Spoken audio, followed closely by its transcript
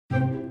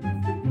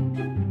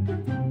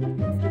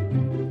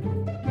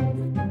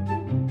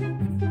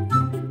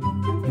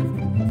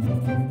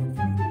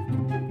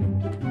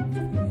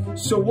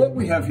So what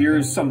we have here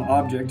is some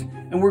object,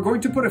 and we're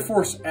going to put a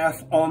force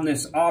F on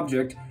this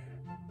object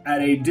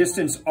at a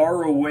distance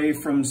r away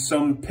from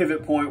some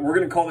pivot point. We're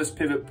going to call this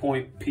pivot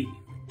point P.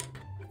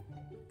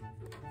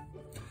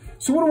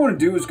 So what I want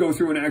to do is go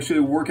through and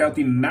actually work out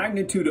the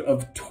magnitude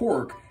of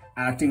torque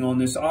acting on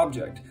this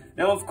object.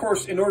 Now, of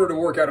course, in order to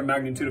work out a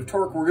magnitude of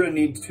torque, we're going to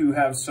need to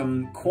have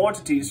some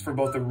quantities for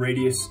both the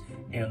radius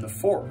and the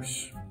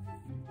force.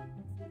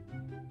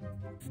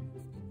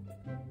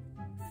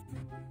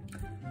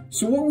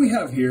 So what we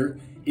have here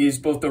is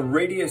both the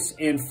radius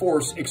and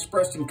force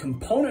expressed in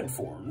component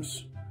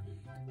forms,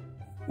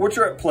 which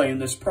are at play in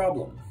this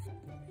problem.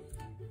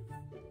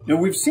 Now,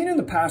 we've seen in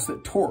the past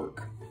that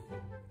torque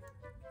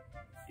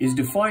is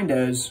defined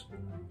as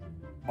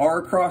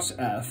R cross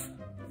F,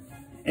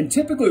 and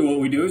typically what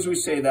we do is we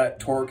say that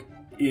torque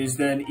is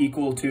then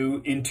equal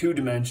to, in 2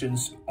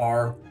 dimensions,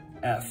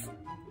 RF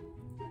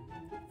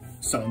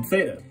sine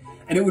theta.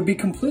 And it would be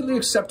completely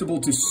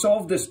acceptable to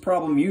solve this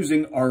problem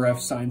using RF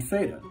sine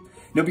theta.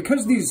 Now,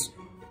 because these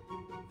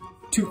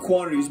two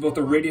quantities, both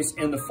the radius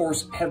and the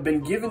force, have been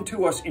given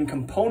to us in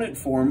component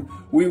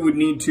form, we would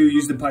need to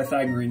use the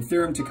Pythagorean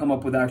theorem to come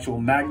up with actual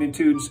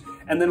magnitudes,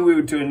 and then we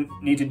would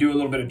need to do a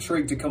little bit of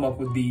trig to come up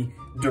with the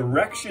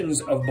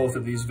directions of both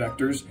of these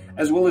vectors,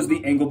 as well as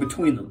the angle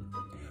between them.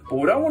 But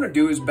what I want to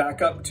do is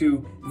back up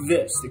to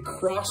this, the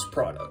cross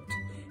product,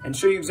 and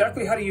show you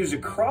exactly how to use a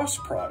cross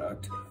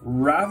product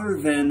rather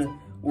than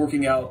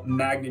working out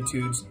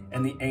magnitudes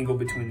and the angle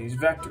between these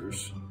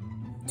vectors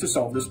to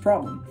solve this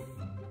problem.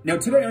 Now,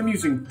 today I'm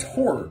using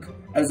torque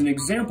as an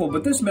example,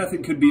 but this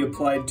method could be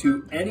applied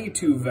to any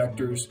 2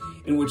 vectors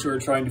in which we're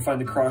trying to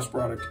find the cross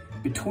product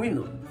between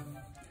them.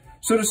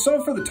 So to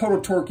solve for the total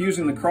torque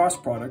using the cross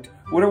product,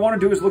 what I want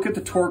to do is look at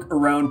the torque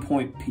around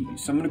point P.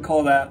 So I'm going to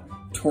call that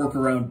torque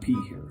around P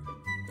here.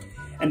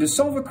 And to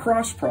solve a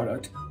cross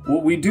product,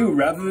 what we do,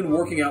 rather than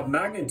working out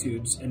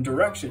magnitudes and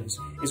directions,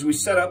 is we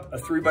set up a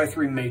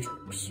 3x3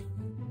 matrix.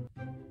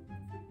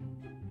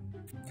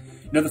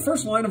 Now, the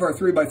first line of our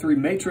 3x3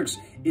 matrix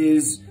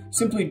is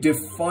simply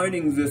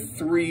defining the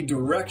 3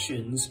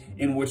 directions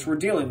in which we're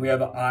dealing. We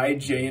have an I,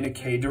 J, and a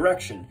K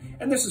direction.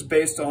 And this is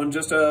based on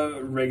just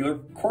a regular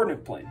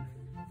coordinate plane,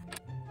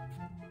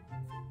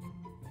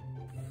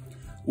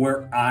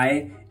 where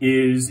I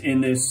is in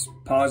this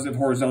positive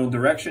horizontal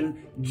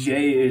direction,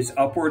 J is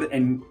upward,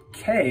 and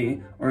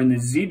K, or in the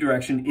Z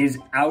direction, is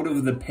out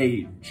of the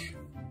page.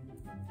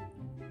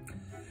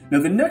 Now,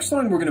 the next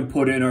line we're going to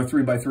put in our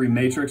 3x3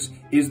 matrix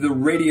is the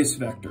radius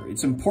vector.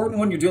 It's important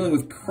when you're dealing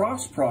with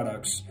cross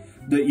products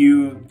that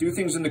you do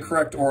things in the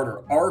correct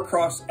order. R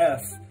cross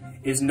F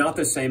is not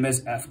the same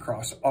as F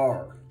cross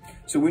R.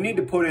 So we need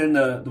to put in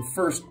the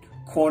first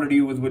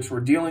quantity with which we're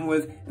dealing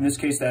with. In this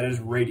case, that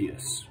is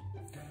radius.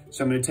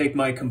 So I'm going to take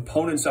my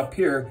components up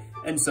here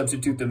and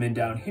substitute them in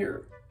down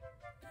here.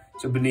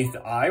 So beneath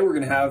the I, we're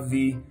going to have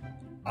the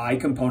I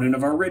component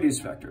of our radius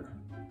vector.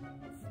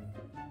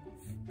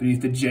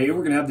 Beneath the J,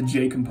 we're going to have the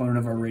J component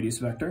of our radius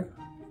vector.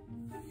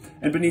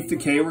 And beneath the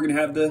K, we're going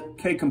to have the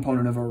K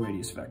component of our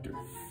radius vector.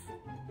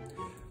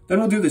 Then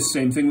we'll do the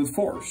same thing with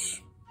force.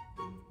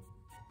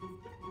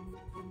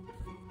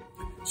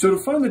 So to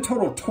find the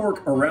total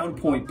torque around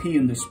point P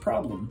in this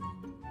problem,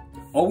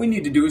 all we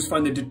need to do is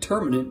find the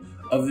determinant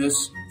of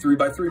this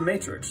 3x3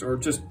 matrix, or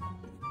just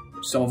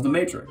solve the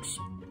matrix.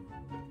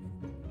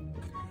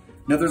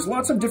 Now, there's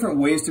lots of different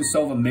ways to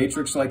solve a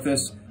matrix like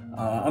this.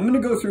 I'm going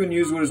to go through and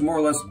use what is more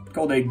or less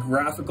called a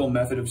graphical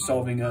method of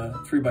solving a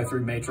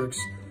 3x3 matrix.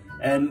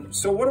 And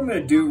so what I'm going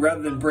to do,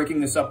 rather than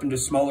breaking this up into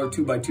smaller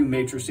 2x2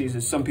 matrices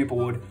as some people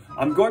would,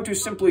 I'm going to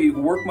simply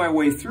work my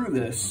way through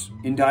this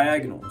in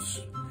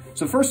diagonals.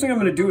 So first thing I'm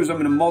going to do is I'm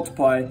going to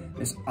multiply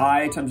this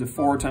I times a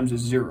 4 times a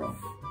 0.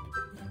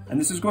 And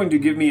this is going to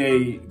give me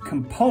a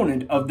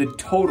component of the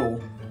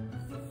total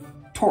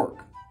torque.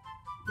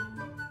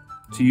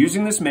 So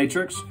using this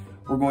matrix,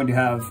 we're going to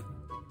have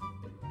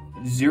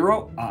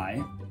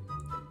 0I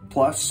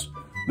plus,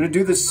 I'm going to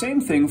do the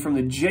same thing from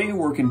the J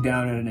working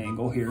down at an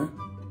angle here.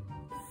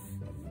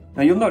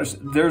 Now you'll notice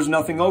there's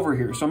nothing over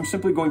here, so I'm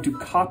simply going to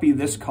copy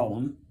this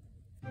column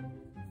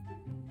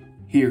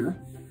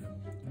here.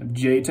 I have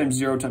J times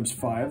 0 times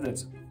 5,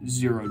 that's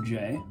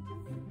 0J.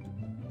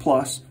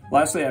 Plus,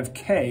 lastly I have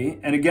K,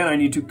 and again I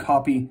need to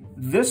copy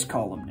this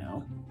column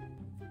now.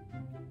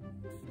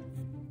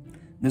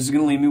 This is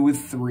going to leave me with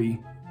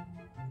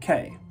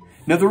 3K.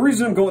 Now, the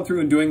reason I'm going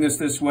through and doing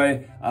this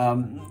way,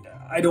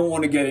 I don't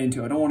want to get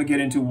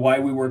into why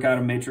we work out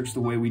a matrix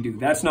the way we do.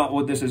 That's not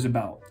what this is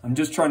about. I'm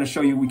just trying to show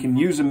you we can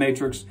use a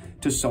matrix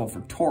to solve for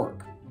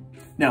torque.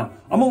 Now,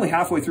 I'm only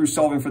halfway through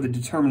solving for the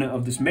determinant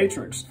of this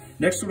matrix.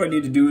 Next, what I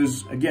need to do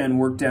is, again,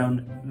 work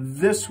down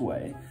this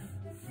way,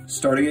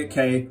 starting at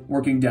K,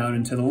 working down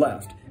and to the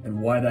left.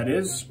 And why that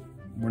is,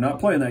 we're not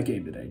playing that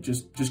game today.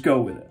 Just go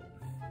with it.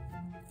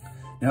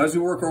 Now, as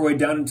we work our way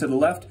down and to the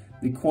left,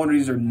 the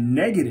quantities are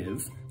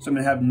negative, so I'm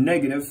going to have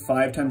negative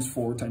 5 times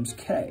 4 times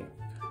K.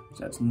 So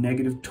that's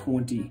negative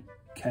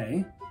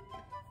 20k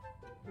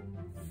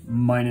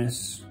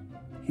minus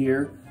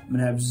here, I'm going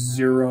to have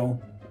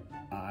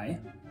 0I.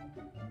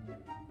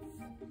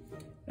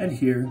 And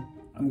here,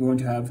 I'm going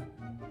to have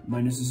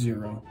minus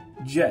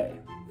 0j.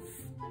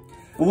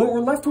 And what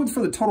we're left with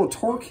for the total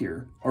torque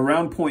here,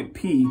 around point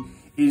P,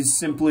 is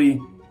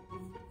simply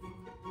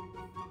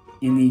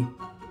in the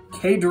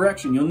k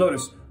direction. You'll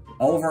notice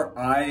all of our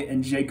I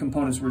and j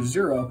components were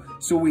 0,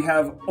 so we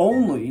have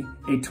only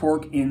a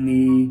torque in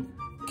the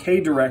k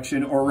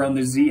direction or around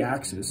the z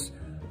axis.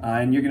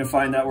 And you're going to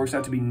find that works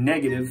out to be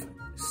negative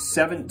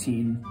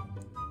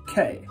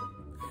 17k.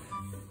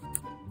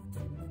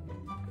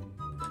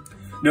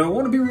 Now, I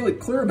want to be really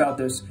clear about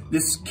this.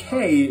 This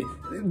k,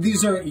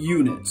 these aren't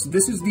units.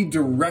 This is the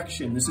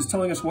direction. This is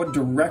telling us what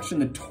direction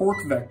the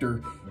torque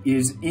vector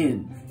is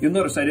in. You'll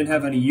notice I didn't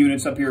have any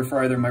units up here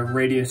for either my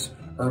radius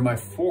or my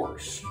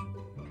force.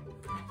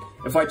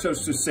 If I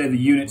chose to say the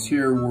units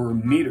here were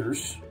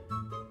meters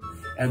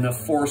and the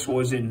force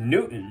was in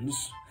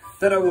newtons,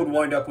 then I would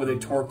wind up with a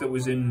torque that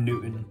was in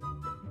Newton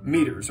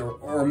meters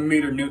or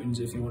meter newtons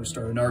if you want to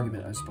start an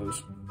argument, I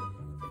suppose.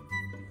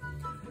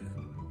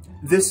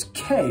 This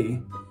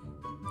K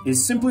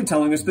is simply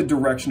telling us the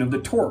direction of the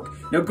torque.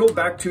 Now go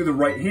back to the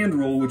right-hand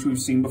rule, which we've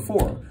seen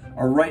before.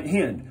 Our right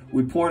hand,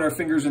 we point our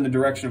fingers in the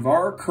direction of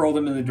R, curl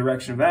them in the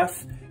direction of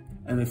F,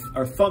 and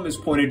our thumb is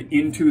pointed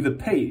into the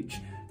page.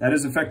 That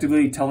is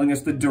effectively telling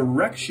us the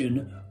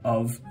direction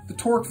of the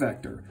torque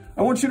vector.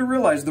 I want you to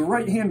realize the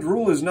right-hand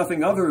rule is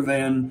nothing other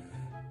than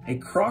a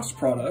cross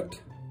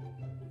product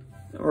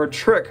or a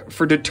trick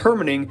for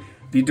determining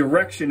the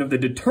direction of the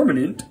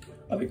determinant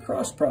of a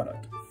cross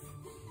product.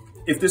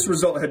 If this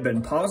result had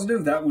been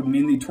positive, that would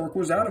mean the torque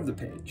was out of the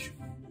page.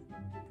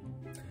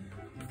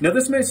 Now,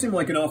 this may seem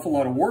like an awful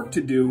lot of work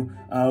to do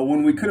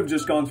when we could have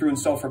just gone through and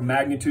solved for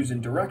magnitudes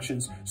and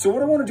directions. So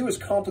what I want to do is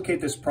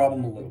complicate this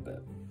problem a little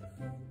bit.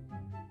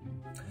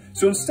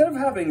 So instead of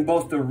having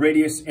both the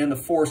radius and the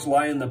force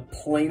lie in the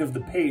plane of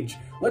the page,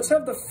 let's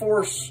have the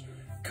force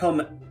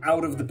come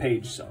out of the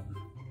page some.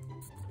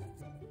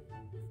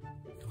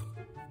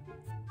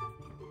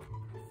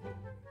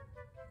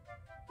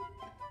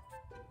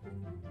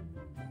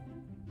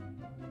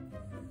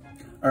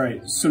 All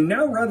right, so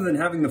now rather than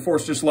having the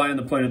force just lie on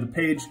the plane of the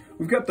page,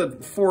 we've got the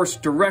force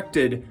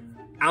directed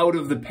out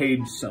of the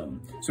page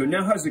some. So it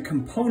now has a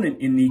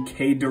component in the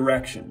k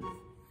direction.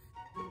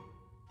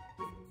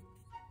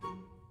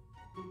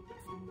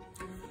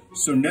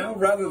 So now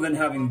rather than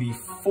having the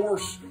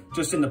force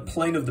just in the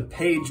plane of the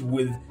page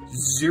with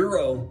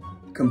 0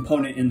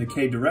 component in the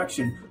k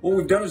direction, what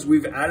we've done is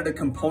we've added a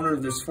component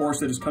of this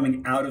force that is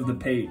coming out of the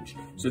page.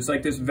 So it's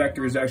like this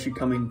vector is actually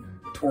coming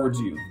towards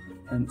you.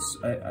 Hence,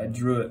 I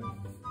drew it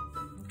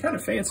kind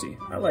of fancy.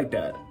 I like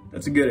that.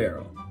 That's a good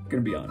arrow. I'm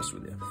gonna be honest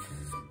with you.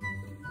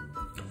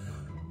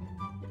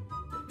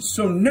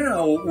 So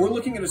now we're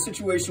looking at a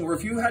situation where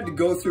if you had to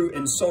go through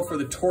and solve for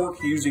the torque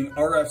using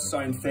RF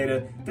sine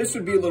theta, this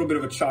would be a little bit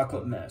of a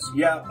chocolate mess.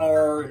 Yeah,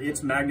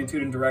 its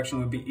magnitude and direction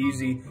would be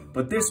easy,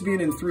 but this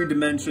being in 3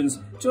 dimensions,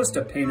 just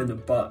a pain in the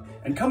butt.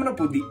 And coming up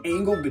with the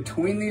angle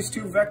between these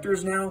two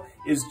vectors now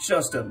is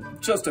just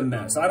a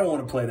mess. I don't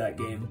want to play that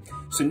game.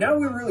 So now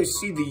we really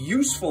see the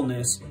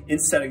usefulness in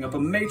setting up a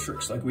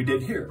matrix like we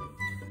did here.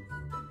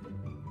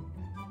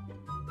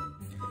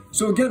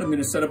 So again, I'm going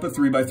to set up a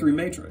 3x3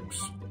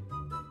 matrix.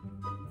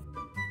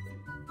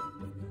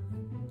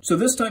 So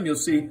this time you'll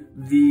see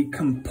the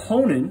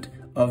component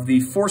of the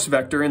force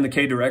vector in the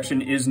k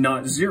direction is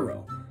not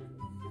 0.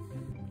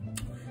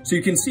 So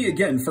you can see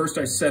again, first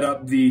I set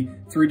up the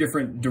 3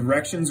 different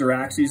directions or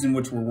axes in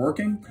which we're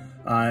working.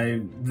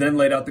 I then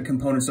laid out the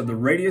components of the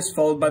radius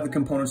followed by the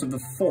components of the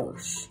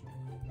force.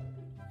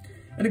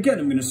 And again,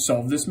 I'm going to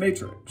solve this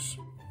matrix.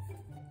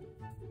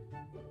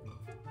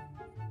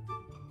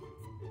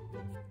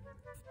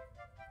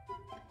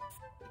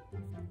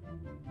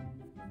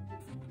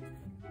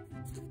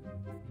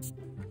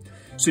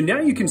 So now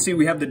you can see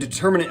we have the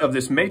determinant of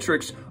this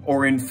matrix,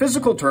 or in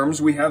physical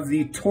terms, we have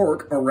the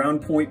torque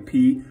around point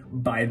P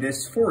by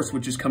this force,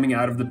 which is coming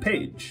out of the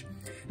page.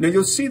 Now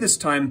you'll see this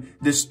time,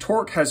 this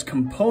torque has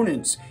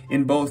components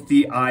in both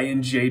the I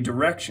and J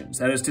directions.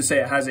 That is to say,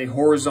 it has a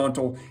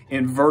horizontal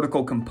and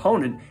vertical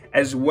component,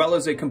 as well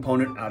as a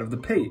component out of the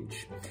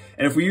page.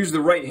 And if we use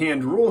the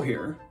right-hand rule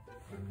here,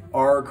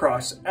 R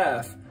across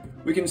F,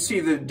 we can see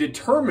the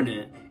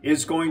determinant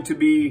is going to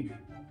be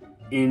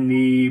in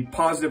the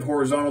positive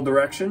horizontal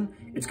direction.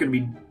 It's going to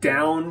be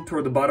down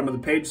toward the bottom of the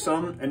page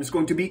some, and it's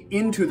going to be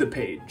into the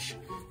page.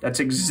 That's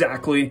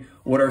exactly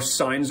what our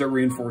signs are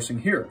reinforcing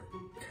here.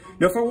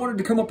 Now, if I wanted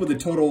to come up with a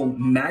total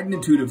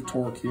magnitude of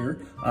torque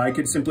here, I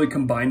could simply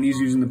combine these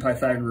using the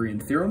Pythagorean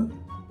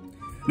theorem.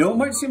 Now, it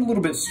might seem a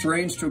little bit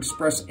strange to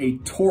express a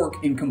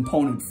torque in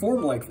component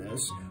form like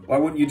this. Why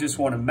wouldn't you just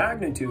want a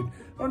magnitude?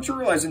 Why don't you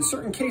realize in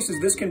certain cases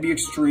this can be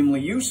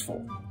extremely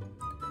useful?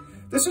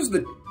 This is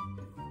the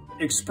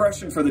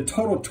expression for the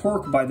total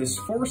torque by this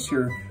force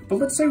here, but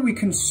let's say we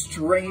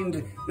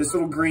constrained this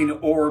little green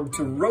orb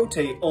to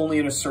rotate only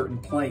in a certain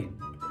plane.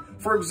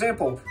 For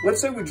example, let's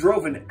say we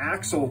drove an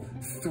axle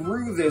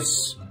through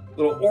this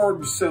little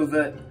orb so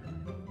that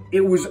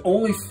it was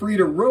only free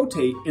to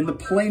rotate in the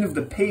plane of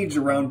the page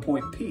around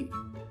point P.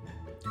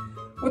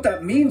 What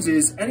that means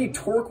is any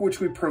torque which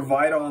we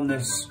provide on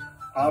this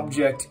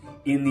object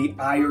in the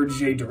I or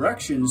J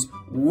directions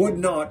would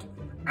not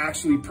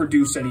actually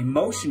produce any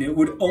motion. It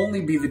would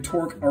only be the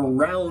torque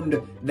around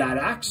that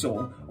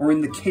axle or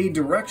in the K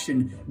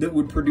direction that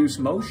would produce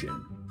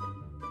motion.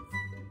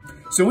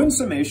 So in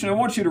summation, I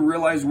want you to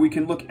realize we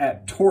can look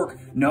at torque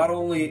not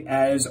only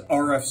as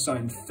RF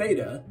sine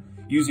theta,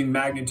 using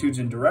magnitudes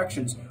and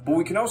directions, but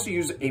we can also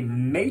use a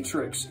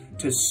matrix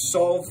to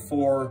solve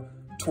for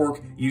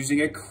torque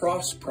using a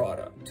cross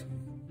product.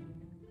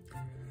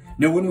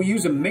 Now, when we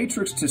use a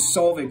matrix to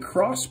solve a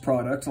cross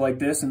product like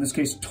this, in this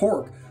case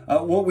torque,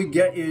 what we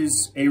get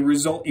is a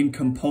result in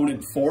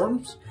component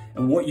forms.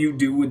 And what you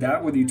do with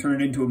that, whether you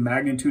turn it into a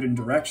magnitude and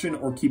direction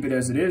or keep it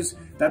as it is,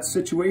 that's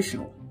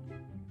situational.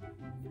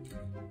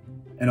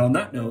 And on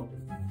that note,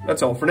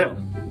 that's all for now.